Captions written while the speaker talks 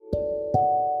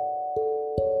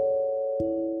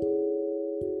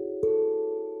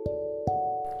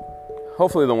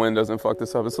hopefully the wind doesn't fuck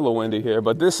this up. It's a little windy here,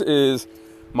 but this is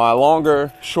my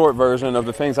longer, short version of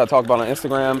the things I talk about on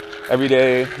Instagram. Every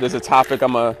day there's a topic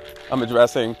I'm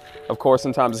addressing. Of course,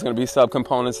 sometimes it's going to be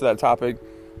subcomponents to that topic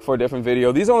for a different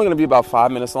video. These are only going to be about 5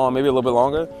 minutes long, maybe a little bit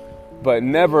longer, but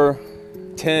never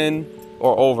 10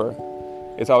 or over.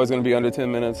 It's always going to be under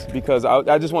 10 minutes because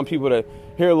I just want people to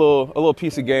hear a little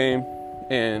piece of game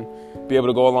and be able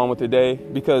to go along with their day.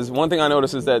 Because one thing I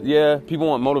notice is that, yeah, people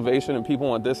want motivation and people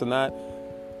want this and that.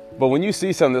 But when you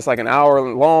see something that's like an hour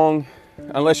long,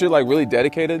 unless you're like really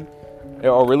dedicated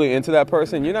or really into that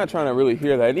person, you're not trying to really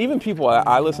hear that. And even people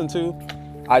I listen to,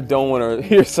 I don't want to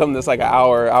hear something that's like an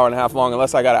hour and a half long,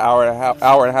 unless I got an hour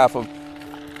and a half of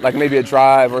like maybe a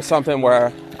drive or something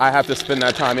where I have to spend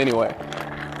that time anyway.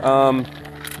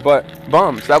 But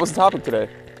bums, that was the topic today.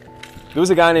 There was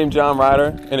a guy named John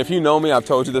Ryder, and if you know me, I've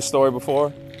told you this story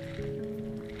before.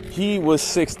 He was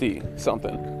 60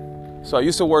 something. So I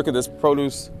used to work at this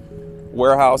produce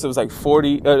warehouse. It was like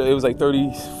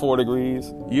 34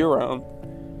 degrees year round.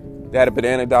 They had a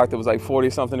banana dock that was like 40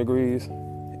 something degrees,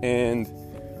 and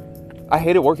I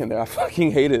hated working there. I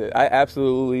fucking hated it. I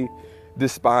absolutely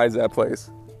despised that place.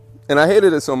 And I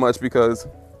hated it so much because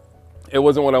it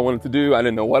wasn't what I wanted to do. I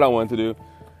didn't know what I wanted to do.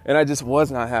 And I just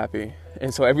was not happy.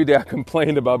 And so every day I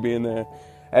complained about being there.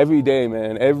 Every day,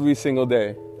 man. Every single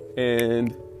day.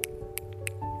 And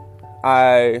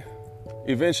I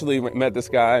eventually met this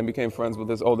guy and became friends with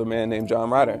this older man named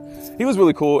John Ryder. He was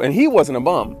really cool, and he wasn't a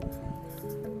bum.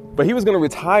 But he was going to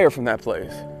retire from that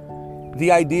place.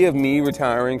 The idea of me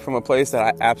retiring from a place that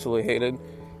I absolutely hated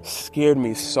scared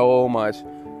me so much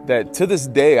that to this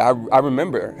day, I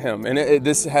remember him. And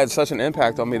this had such an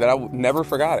impact on me that I never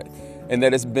forgot it. And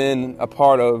that it's been a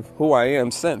part of who I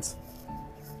am since.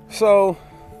 So,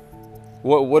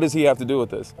 what does he have to do with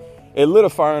this? It lit a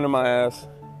fire under my ass,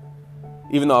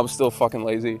 even though I was still fucking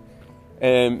lazy,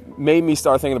 and made me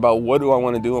start thinking about what do I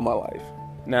want to do in my life.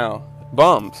 Now,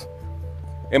 bums.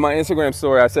 In my Instagram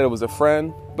story, I said it was a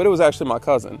friend, but it was actually my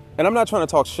cousin. And I'm not trying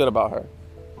to talk shit about her.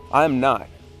 I'm not.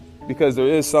 Because there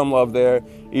is some love there,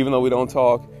 even though we don't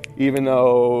talk, even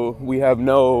though we have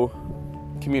no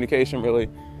communication really.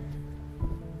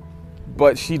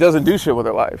 But she doesn't do shit with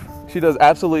her life. She does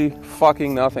absolutely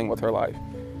fucking nothing with her life.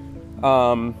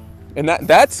 And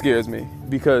that scares me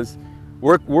because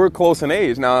we're close in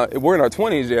age. Now, we're in our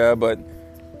 20s, yeah, but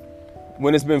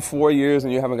when it's been 4 years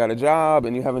and you haven't got a job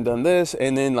and you haven't done this,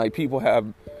 and then like people have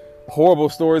horrible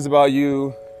stories about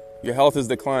you, your health is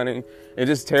declining, and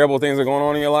just terrible things are going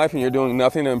on in your life and you're doing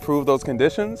nothing to improve those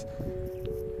conditions.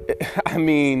 I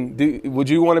mean, would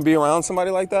you want to be around somebody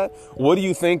like that? What do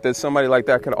you think that somebody like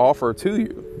that could offer to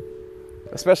you?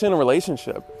 Especially in a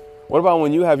relationship. What about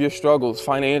when you have your struggles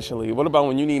financially? What about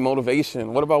when you need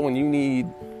motivation? What about when you need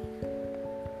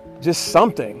just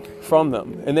something from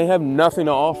them and they have nothing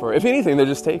to offer? If anything, they're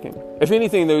just taking. If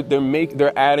anything,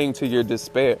 they're adding to your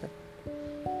despair.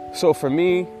 So for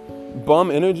me,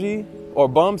 bum energy, or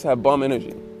bums have bum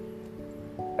energy.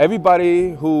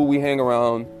 Everybody who we hang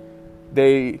around,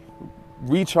 they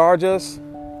recharge us,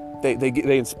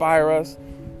 they inspire us,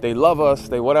 they love us,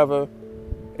 they whatever,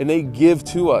 and they give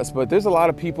to us. But there's a lot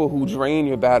of people who drain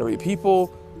your battery.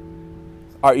 People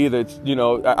are either,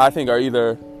 I think are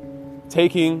either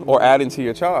taking or adding to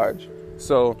your charge.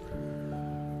 So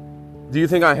do you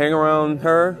think I hang around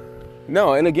her?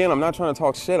 No. And again, I'm not trying to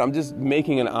talk shit. I'm just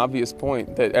making an obvious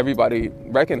point that everybody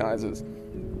recognizes.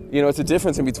 It's a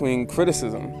difference in between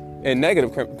criticism and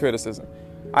negative criticism.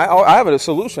 I have a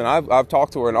solution. I've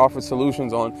talked to her and offered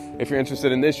solutions on, if you're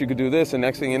interested in this, you could do this. And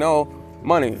next thing you know,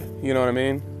 money. You know what I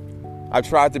mean? I've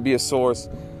tried to be a source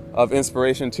of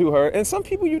inspiration to her. And some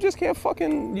people you just can't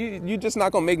you're just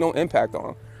not going to make no impact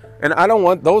on. And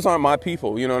those aren't my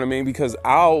people. You know what I mean? Because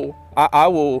I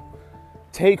will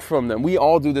take from them. We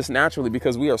all do this naturally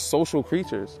because we are social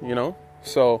creatures,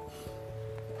 So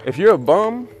if you're a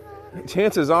bum,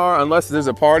 chances are, unless there's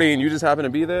a party and you just happen to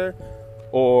be there,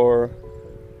 or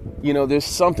there's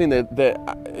something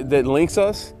that links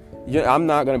us, I'm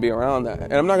not going to be around that.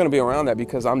 And I'm not going to be around that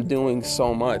because I'm doing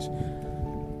so much.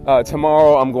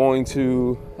 Tomorrow I'm going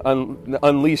to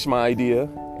unleash my idea,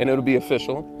 and it'll be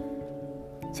official.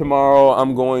 Tomorrow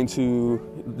I'm going to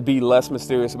be less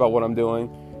mysterious about what I'm doing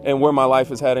and where my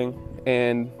life is heading.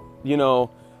 And,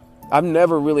 I've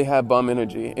never really had bum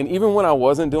energy. And even when I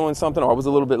wasn't doing something or I was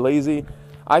a little bit lazy,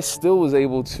 I still was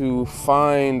able to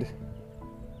find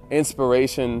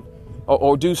inspiration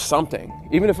or do something.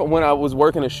 Even if when I was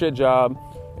working a shit job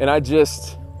and I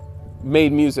just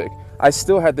made music, I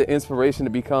still had the inspiration to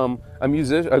become a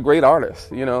musician, a great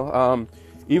artist,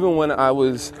 Even when I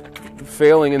was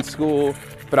failing in school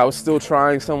but I was still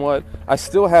trying somewhat. I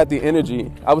still had the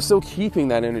energy. I was still keeping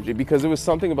that energy because there was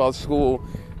something about school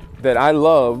that I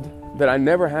loved that I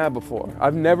never had before.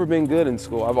 I've never been good in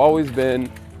school. I've always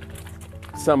been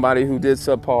somebody who did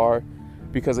subpar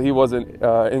because he wasn't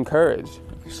encouraged.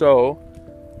 So,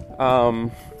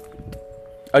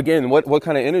 again, what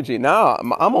kind of energy? Now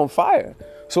I'm on fire.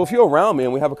 So if you're around me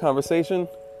and we have a conversation,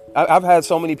 I've had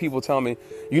so many people tell me,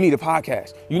 you need a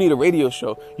podcast, you need a radio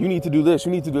show, you need to do this,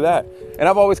 you need to do that. And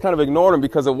I've always kind of ignored them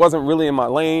because it wasn't really in my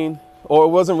lane or it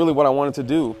wasn't really what I wanted to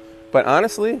do. But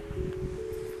honestly,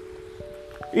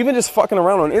 even just fucking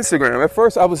around on Instagram, at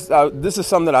first this is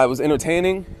something that I was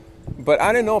entertaining, but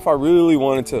I didn't know if I really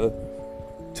wanted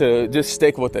to just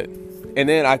stick with it. And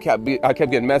then I kept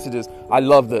getting messages. I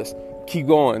love this. Keep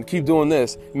going. Keep doing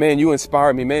this. Man, you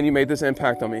inspired me. Man, you made this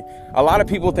impact on me. A lot of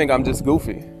people think I'm just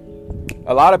goofy.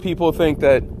 A lot of people think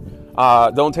that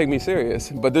don't take me serious.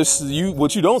 But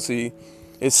what you don't see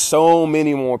is so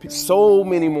many more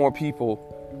people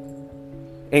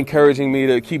encouraging me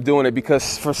to keep doing it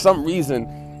because for some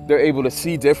reason they're able to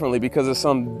see differently because of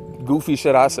some goofy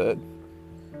shit I said.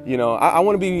 You know, I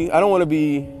want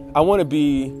to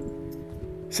be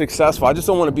successful. I just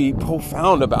don't want to be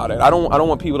profound about it. I don't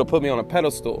want people to put me on a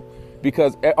pedestal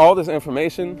because all this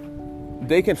information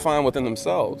they can find within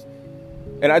themselves.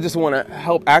 And I just want to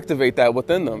help activate that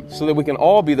within them so that we can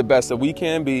all be the best that we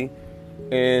can be.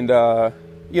 And,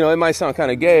 you know, it might sound kind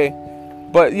of gay,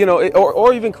 but, you know,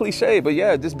 or even cliche, but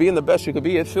yeah, just being the best you could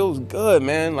be. It feels good,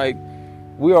 man. Like,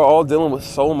 we are all dealing with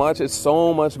so much. It's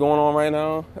so much going on right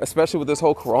now, especially with this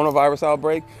whole coronavirus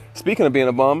outbreak. Speaking of being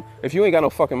a bum, if you ain't got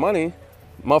no fucking money,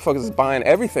 motherfuckers is buying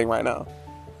everything right now.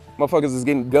 Motherfuckers is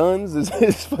getting guns,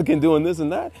 is fucking doing this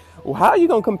and that. Well, how are you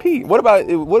gonna compete? What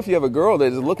if you have a girl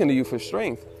that is looking to you for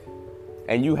strength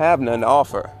and you have none to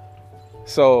offer?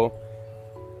 So,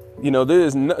 you know, there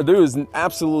is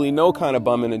absolutely no kind of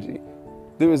bum energy.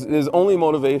 There's only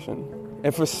motivation.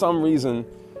 And for some reason,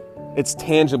 it's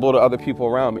tangible to other people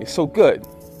around me. So good.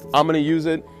 I'm gonna use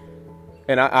it.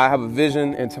 And I have a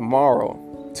vision, and tomorrow,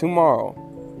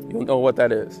 you'll know what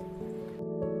that is.